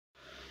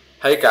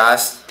Hey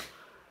guys,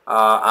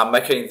 I'm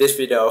making this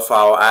video for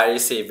our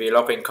R.EC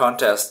vlogging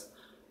contest.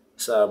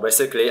 So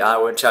basically I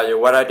will tell you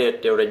what I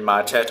did during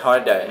my Tet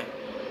holiday.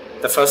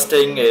 The first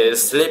thing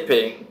is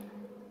sleeping.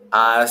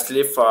 I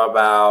sleep for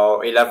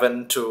about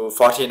 11 to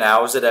 14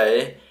 hours a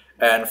day,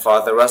 and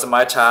for the rest of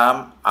my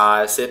time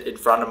I sit in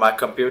front of my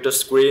computer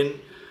screen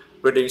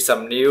reading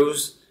some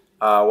news,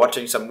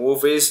 watching some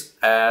movies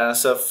and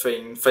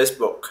surfing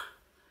Facebook.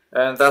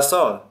 And that's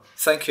all.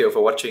 Thank you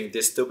for watching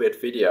this stupid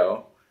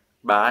video.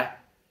 Bye.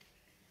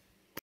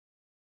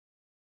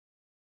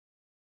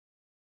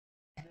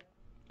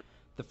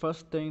 The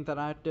first thing that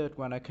I did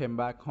when I came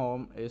back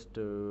home is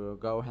to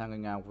go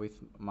hanging out with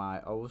my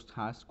old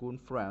high school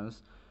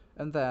friends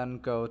and then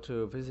go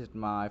to visit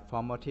my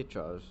former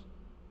teachers.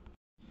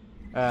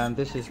 And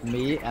this is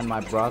me and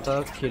my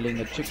brother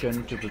killing a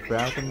chicken to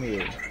prepare the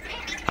meal.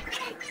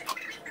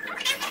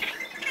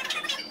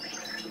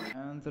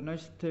 And the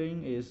next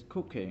thing is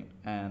cooking,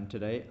 and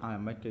today I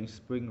am making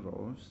spring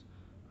rolls.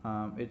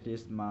 It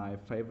is my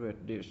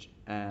favorite dish,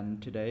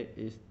 and today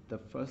is the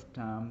first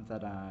time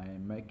that I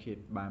make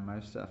it by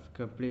myself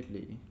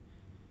completely.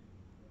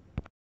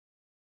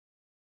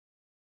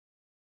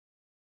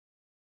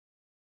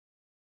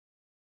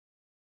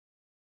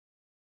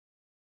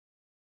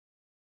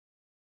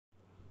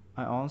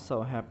 I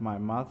also help my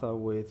mother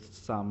with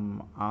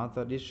some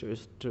other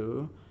dishes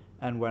too,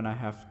 and when I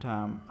have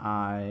time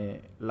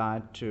I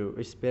like to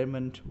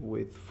experiment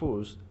with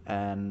foods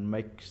and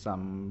make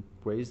some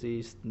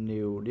crazy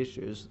new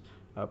dishes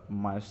of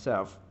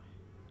myself.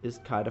 It's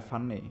kind of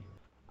funny.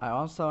 I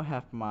also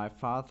have my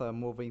father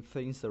moving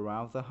things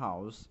around the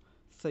house,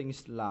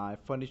 things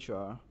like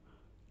furniture,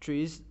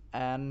 trees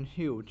and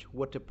huge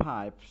water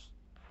pipes.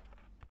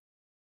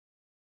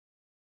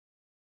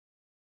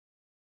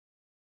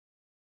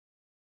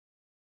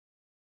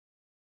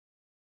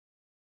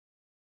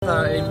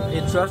 The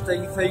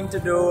interesting thing to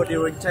do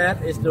during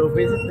Tet is to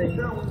visiting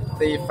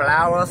the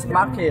flowers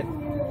market.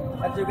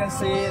 As you can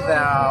see, there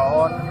are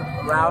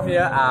all around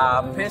here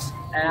are peach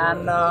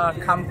and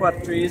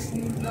kumquat trees.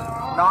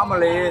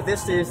 Normally,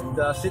 this is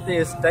the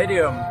city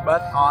stadium,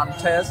 but on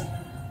Tet,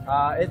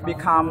 it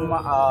become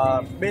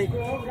a big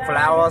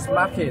flowers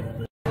market.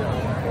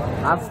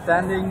 I'm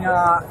standing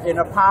in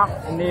a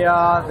park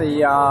near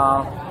the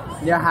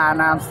near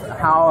Hanam's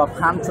House of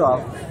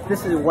Culture.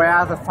 This is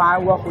where the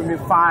fireworks will be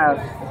fired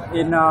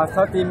in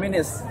 30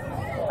 minutes.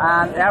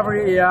 And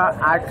every year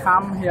I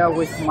come here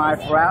with my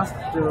friends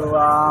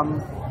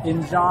to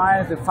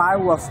enjoy the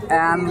fireworks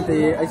and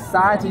the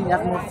exciting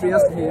atmosphere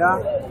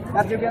here.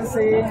 As you can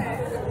see,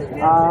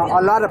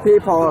 a lot of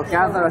people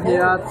gather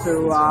here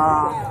to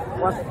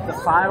watch the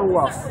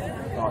fireworks.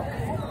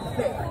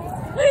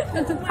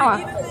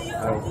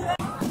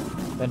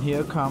 And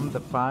here come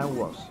the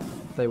fireworks.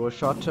 They were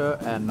shorter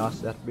and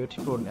not as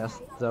beautiful as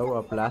those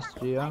of last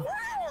year,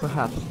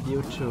 perhaps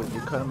due to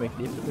economic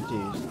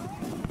difficulties.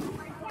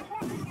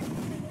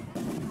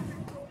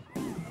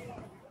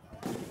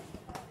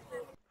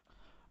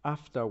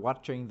 After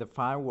watching the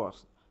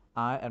fireworks,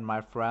 I and my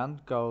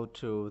friend go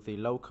to the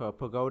local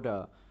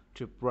pagoda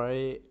to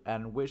pray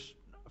and wish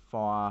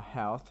for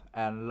health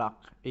and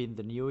luck in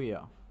the new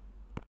year.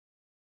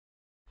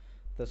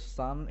 The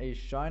sun is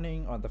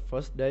shining on the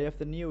first day of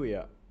the new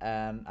year,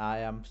 and I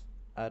am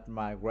at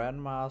my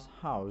grandma's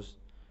house.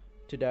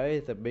 Today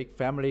the big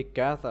family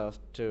gathers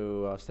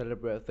to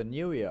celebrate the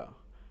new year.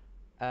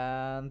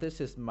 And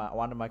this is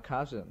one of my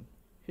cousins.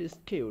 He's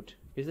cute,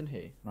 isn't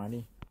he?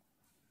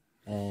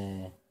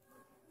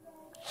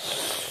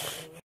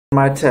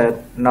 My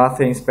Tet,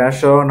 nothing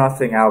special,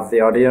 nothing out of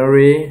the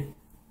ordinary.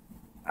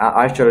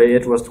 Actually,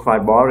 it was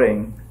quite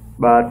boring.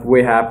 But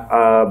we have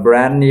a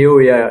brand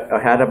new year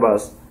ahead of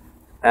us,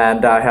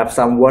 and I have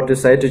some words to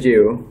say to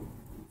you.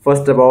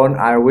 First of all,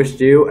 I wish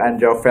you and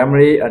your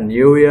family a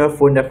new year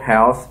full of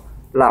health,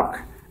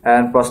 luck,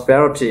 and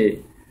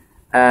prosperity.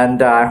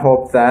 And I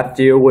hope that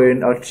you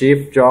will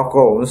achieve your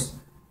goals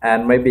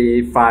and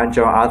maybe find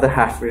your other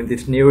half in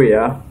this new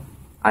year.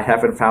 I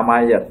haven't found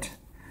mine yet.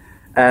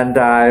 And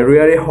I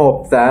really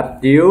hope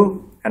that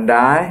you and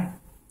I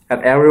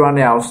and everyone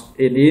else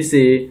in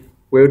R.EC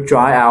will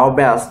try our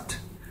best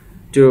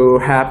to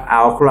help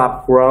our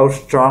club grow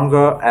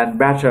stronger and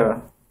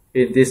better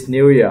in this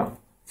new year.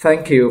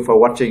 Thank you for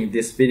watching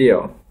this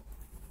video.